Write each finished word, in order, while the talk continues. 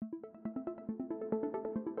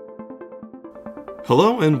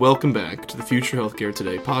Hello and welcome back to the Future Healthcare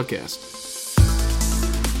Today podcast.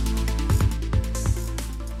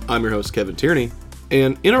 I'm your host, Kevin Tierney,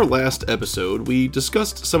 and in our last episode, we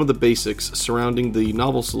discussed some of the basics surrounding the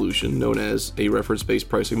novel solution known as a reference-based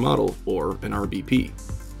pricing model, or an RBP.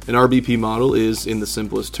 An RBP model is, in the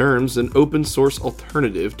simplest terms, an open-source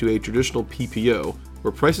alternative to a traditional PPO,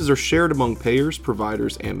 where prices are shared among payers,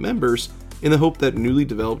 providers, and members in the hope that newly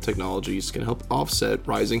developed technologies can help offset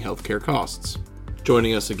rising healthcare costs.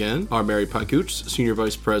 Joining us again are Mary Paikuch, Senior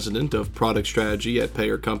Vice President of Product Strategy at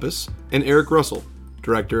Payer Compass, and Eric Russell,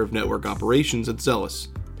 Director of Network Operations at Zelis,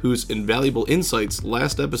 whose invaluable insights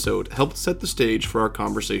last episode helped set the stage for our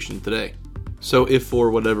conversation today. So if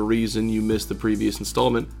for whatever reason you missed the previous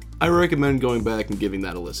installment, I recommend going back and giving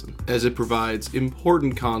that a listen, as it provides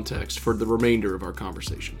important context for the remainder of our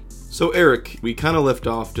conversation. So Eric, we kind of left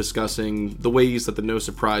off discussing the ways that the No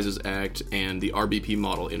Surprises Act and the RBP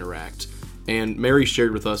model interact. And Mary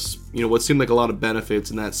shared with us, what seemed like a lot of benefits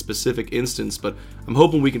in that specific instance, but I'm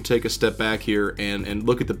hoping we can take a step back here and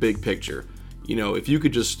look at the big picture. If you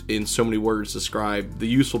could just, in so many words, describe the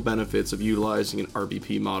useful benefits of utilizing an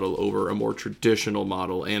RBP model over a more traditional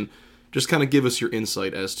model, and just kind of give us your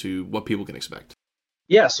insight as to what people can expect.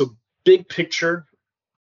 Yeah, so big picture,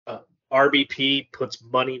 RBP puts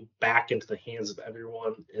money back into the hands of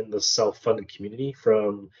everyone in the self-funded community,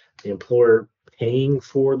 from the employer paying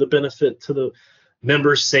for the benefit to the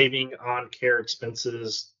members saving on care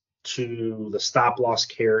expenses to the stop-loss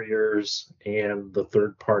carriers and the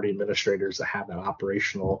third-party administrators that have that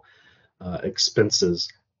operational expenses.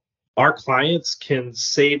 Our clients can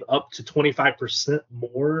save up to 25%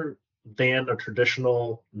 more than a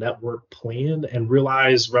traditional network plan and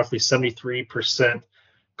realize roughly 73%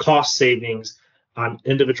 cost savings on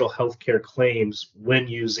individual healthcare claims when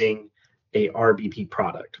using a RBP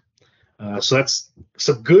product. So that's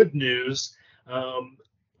some good news.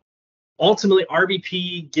 Ultimately,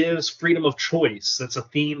 RBP gives freedom of choice. That's a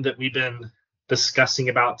theme that we've been discussing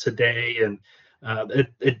about today, and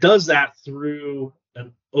it does that through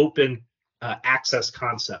an open access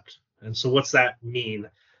concept. And so what's that mean?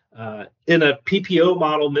 In a PPO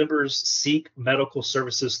model, members seek medical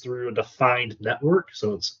services through a defined network.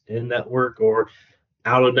 So it's in-network or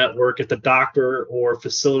out-of-network. If the doctor or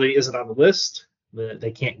facility isn't on the list,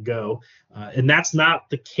 they can't go. And that's not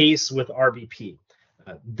the case with RBP.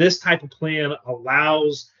 This type of plan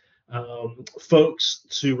allows folks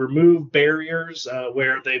to remove barriers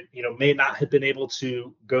where they may not have been able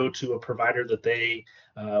to go to a provider that they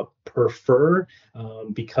prefer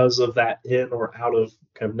because of that in or out of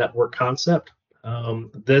kind of network concept.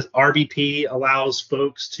 This RBP allows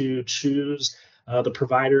folks to choose the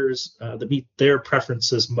providers that meet their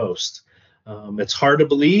preferences most. It's hard to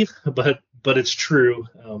believe, but it's true.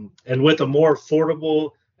 And with a more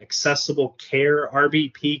affordable, accessible care,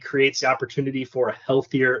 RBP creates the opportunity for a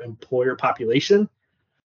healthier employer population.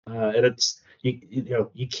 And it's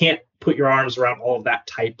you can't put your arms around all of that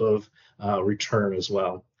type of return as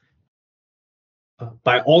well.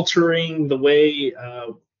 By altering the way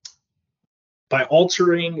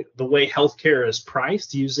healthcare is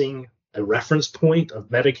priced using a reference point of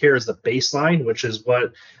Medicare as the baseline, which is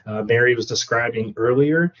what Mary was describing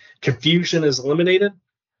earlier, confusion is eliminated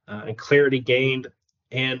and clarity gained.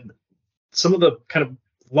 And some of the kind of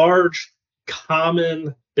large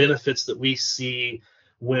common benefits that we see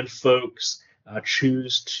when folks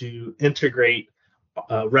choose to integrate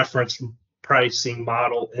a reference pricing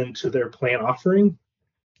model into their plan offering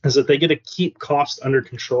is that they get to keep costs under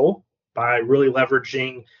control by really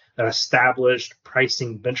leveraging an established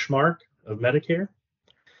pricing benchmark of Medicare.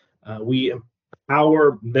 We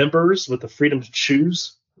empower members with the freedom to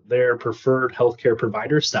choose their preferred healthcare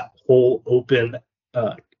providers, that whole open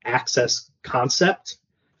access concept.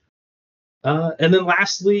 And then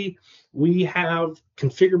lastly, we have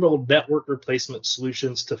configurable network replacement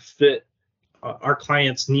solutions to fit our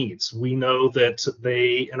clients' needs. We know that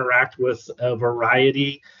they interact with a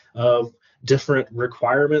variety of different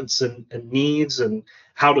requirements and needs, and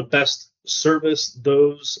how to best service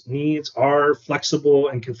those needs. Our flexible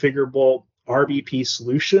and configurable RBP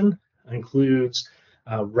solution includes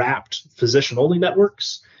wrapped physician-only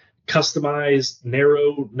networks, customized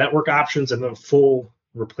narrow network options, and then full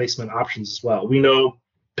replacement options as well. We know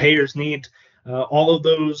payers need all of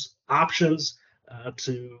those options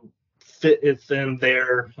to fit within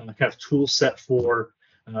their kind of tool set for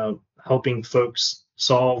helping folks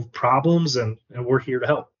solve problems, and we're here to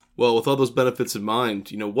help. Well, with all those benefits in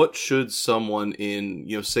mind, what should someone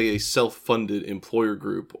in, say a self-funded employer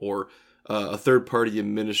group or a third-party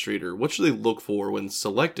administrator, what should they look for when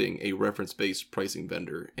selecting a reference-based pricing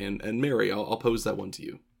vendor? And Mary, I'll pose that one to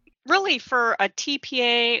you. Really, for a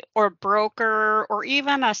TPA or broker or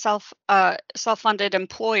even a self-funded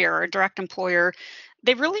employer, a direct employer,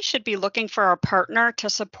 they really should be looking for a partner to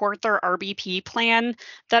support their RBP plan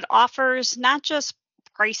that offers not just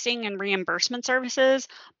pricing and reimbursement services,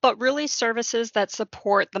 but really services that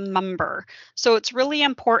support the member. So it's really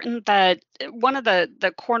important that one of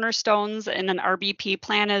the cornerstones in an RBP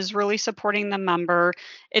plan is really supporting the member.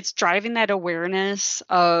 It's driving that awareness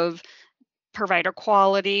of provider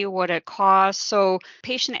quality, what it costs. So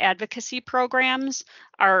patient advocacy programs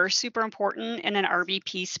are super important in an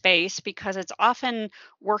RBP space because it's often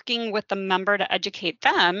working with the member to educate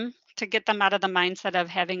them to get them out of the mindset of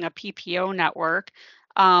having a PPO network.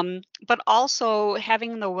 But also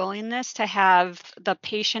having the willingness to have the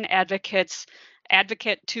patient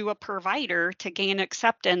advocate to a provider to gain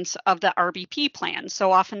acceptance of the RBP plan.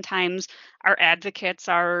 So oftentimes our advocates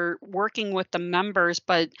are working with the members,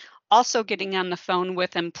 but also getting on the phone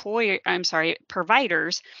with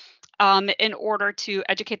providers in order to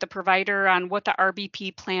educate the provider on what the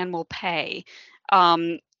RBP plan will pay.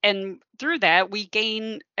 And through that, we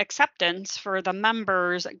gain acceptance for the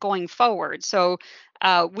members going forward. So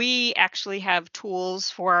we actually have tools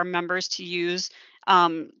for our members to use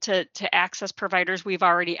to access providers we've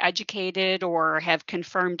already educated or have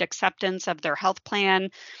confirmed acceptance of their health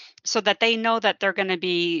plan, so that they know that they're going to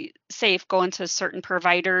be safe going to certain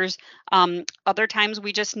providers. Other times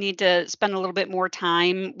we just need to spend a little bit more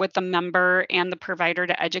time with the member and the provider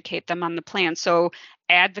to educate them on the plan. So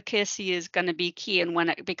advocacy is going to be key. And when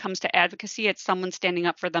it becomes to advocacy, it's someone standing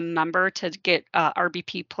up for the member to get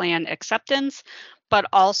RBP plan acceptance, but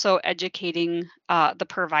also educating the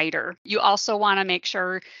provider. You also want to make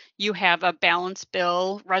sure you have a balance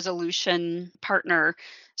bill resolution partner.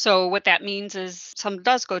 So what that means is some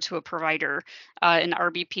does go to a provider in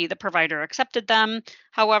RBP, the provider accepted them.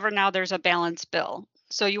 However, now there's a balance bill.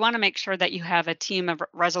 So you want to make sure that you have a team of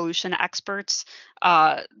resolution experts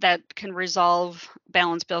that can resolve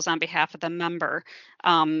balance bills on behalf of the member.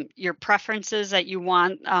 Your preferences that you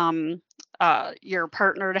want your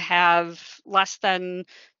partner to have less than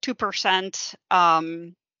 2%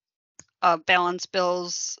 of balance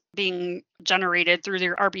bills being generated through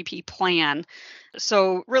their RBP plan.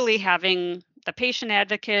 So really having the patient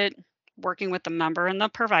advocate working with the member and the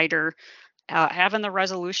provider, having the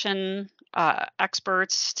resolution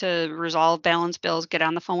experts to resolve balance bills, get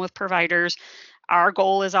on the phone with providers. Our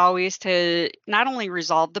goal is always to not only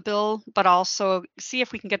resolve the bill, but also see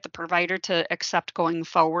if we can get the provider to accept going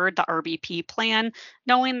forward the RBP plan,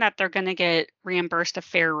 knowing that they're going to get reimbursed a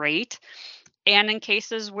fair rate. And in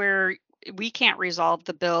cases where we can't resolve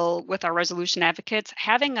the bill with our resolution advocates,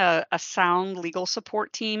 having a sound legal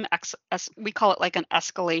support team, we call it like an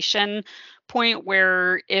escalation point,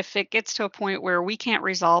 where if it gets to a point where we can't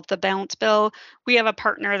resolve the balance bill, we have a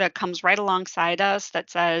partner that comes right alongside us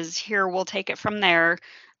that says, here, we'll take it from there.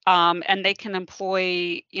 And they can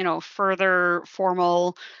employ, further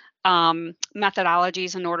formal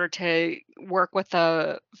methodologies in order to work with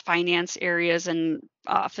the finance areas and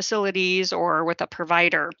facilities or with a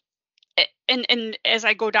provider. And as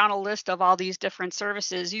I go down a list of all these different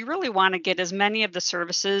services, you really want to get as many of the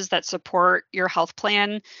services that support your health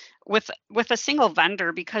plan with a single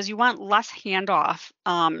vendor, because you want less handoff.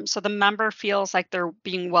 So the member feels like they're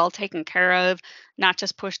being well taken care of, not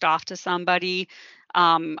just pushed off to somebody.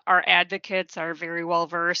 Our advocates are very well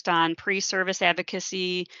versed on pre-service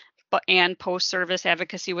advocacy and post-service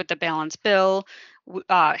advocacy with the balance bill,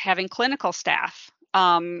 having clinical staff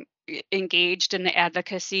engaged in the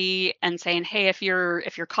advocacy and saying, hey, if you're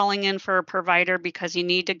calling in for a provider because you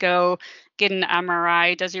need to go get an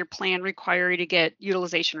MRI, does your plan require you to get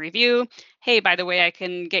utilization review? Hey, by the way, I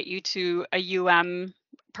can get you to a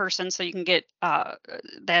person so you can get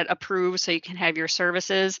that approved so you can have your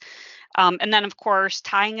services. And then, of course,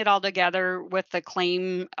 tying it all together with the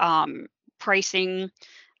claim pricing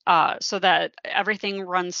so that everything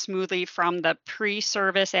runs smoothly from the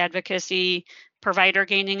pre-service advocacy, provider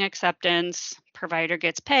gaining acceptance, provider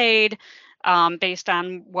gets paid based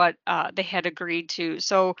on what they had agreed to.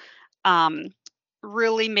 So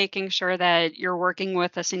really making sure that you're working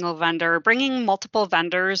with a single vendor, bringing multiple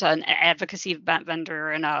vendors, an advocacy vendor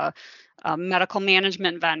and a medical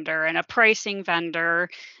management vendor and a pricing vendor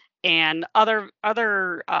and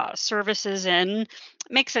other services in,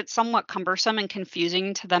 makes it somewhat cumbersome and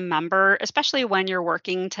confusing to the member, especially when you're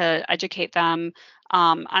working to educate them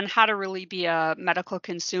on how to really be a medical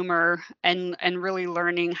consumer and really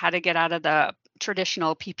learning how to get out of the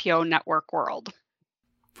traditional PPO network world.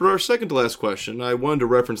 For our second to last question, I wanted to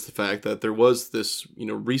reference the fact that there was this,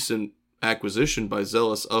 recent acquisition by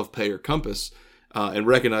Zelis of Payer Compass, and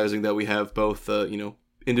recognizing that we have both,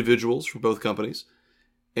 individuals from both companies,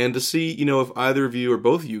 and to see, if either of you or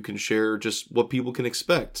both of you can share just what people can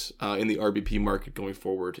expect in the RBP market going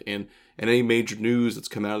forward, and any major news that's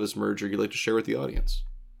come out of this merger you'd like to share with the audience.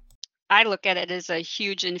 I look at it as a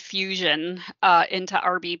huge infusion into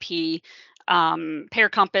RBP. Payer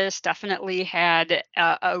Compass definitely had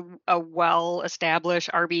a well-established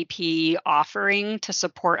RBP offering to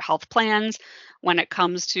support health plans when it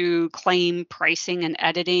comes to claim pricing and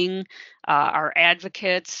editing. Our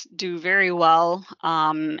advocates do very well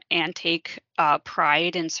and take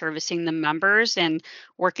pride in servicing the members and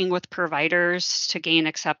working with providers to gain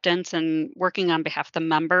acceptance and working on behalf of the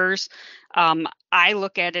members. I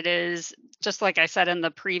look at it as, just like I said in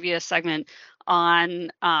the previous segment,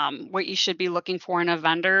 on what you should be looking for in a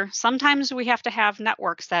vendor. Sometimes we have to have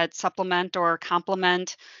networks that supplement or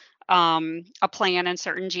complement a plan in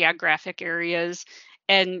certain geographic areas.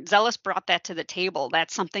 And Zealous brought that to the table.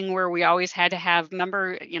 That's something where we always had to have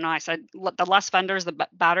member, I said, the less vendors, the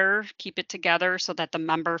better. Keep it together so that the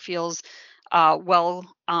member feels well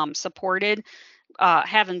supported.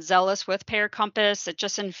 Having Zealous with Payer Compass, it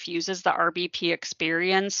just infuses the RBP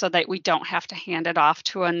experience so that we don't have to hand it off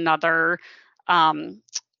to another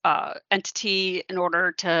entity in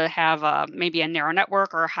order to have maybe a narrow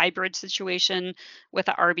network or a hybrid situation with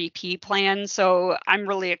the RBP plan. So I'm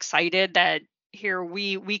really excited that here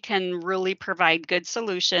we can really provide good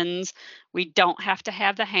solutions. We don't have to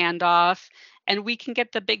have the handoff, and we can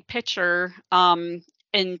get the big picture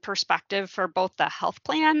in perspective for both the health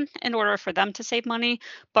plan in order for them to save money,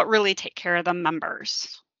 but really take care of the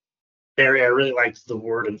members. Barry, I really liked the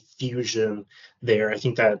word infusion there. I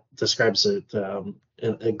think that describes it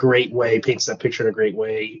in a great way, paints that picture in a great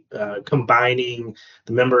way, combining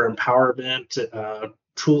the member empowerment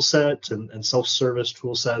tool set and self-service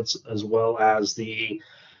tool sets, as well as the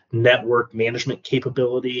network management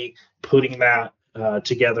capability, putting that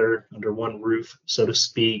together under one roof, so to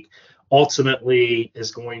speak, ultimately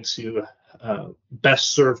is going to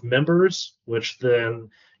best serve members, which then,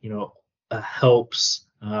 helps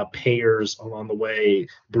payers along the way,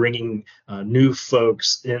 bringing new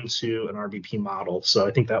folks into an RBP model. So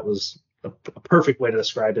I think that was a perfect way to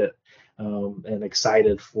describe it, and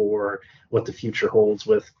excited for what the future holds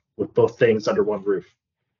with both things under one roof.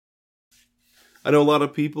 I know a lot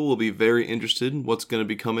of people will be very interested in what's going to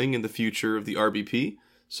be coming in the future of the RBP,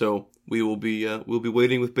 so we'll be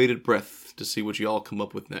waiting with bated breath to see what you all come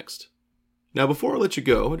up with next. Now, before I let you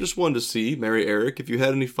go, I just wanted to see, Mary Eric, if you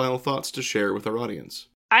had any final thoughts to share with our audience.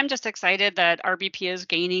 I'm just excited that RBP is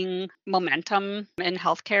gaining momentum in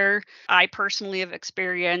healthcare. I personally have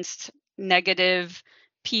experienced negative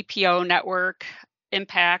PPO network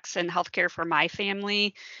impacts in healthcare for my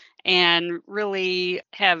family, and really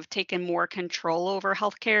have taken more control over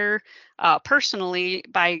healthcare personally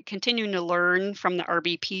by continuing to learn from the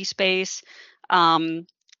RBP space.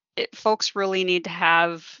 Folks really need to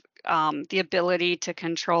have the ability to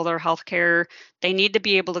control their healthcare. They need to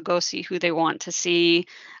be able to go see who they want to see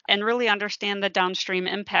and really understand the downstream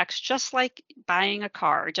impacts, just like buying a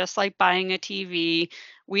car, just like buying a TV.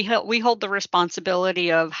 We hold the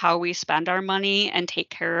responsibility of how we spend our money and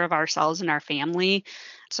take care of ourselves and our family.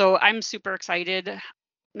 So I'm super excited,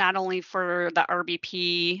 not only for the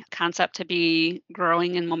RBP concept to be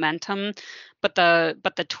growing in momentum, but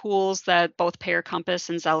the tools that both Payer Compass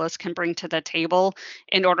and Zealous can bring to the table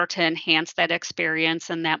in order to enhance that experience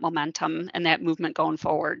and that momentum and that movement going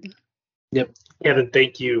forward. Yep. Kevin,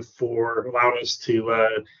 thank you for allowing us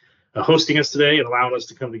to hosting us today and allowing us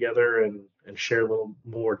to come together and share a little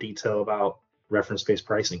more detail about reference-based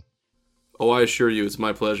pricing. Oh, I assure you, it's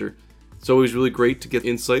my pleasure. It's always really great to get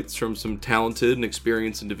insights from some talented and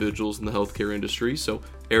experienced individuals in the healthcare industry. So,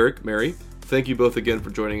 Eric, Mary, thank you both again for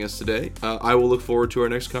joining us today. I will look forward to our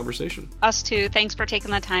next conversation. Us too. Thanks for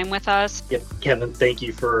taking the time with us. Yep. Kevin, thank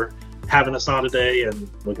you for having us on today, and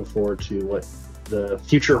looking forward to what the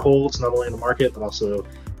future holds, not only in the market, but also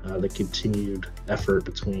the continued effort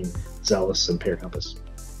between Zealous and Payer Compass.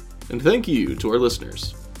 And thank you to our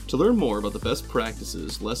listeners. To learn more about the best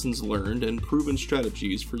practices, lessons learned, and proven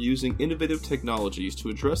strategies for using innovative technologies to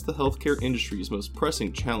address the healthcare industry's most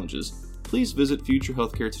pressing challenges, please visit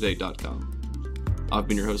futurehealthcaretoday.com. I've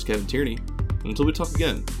been your host, Kevin Tierney, and until we talk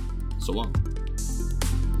again, so long.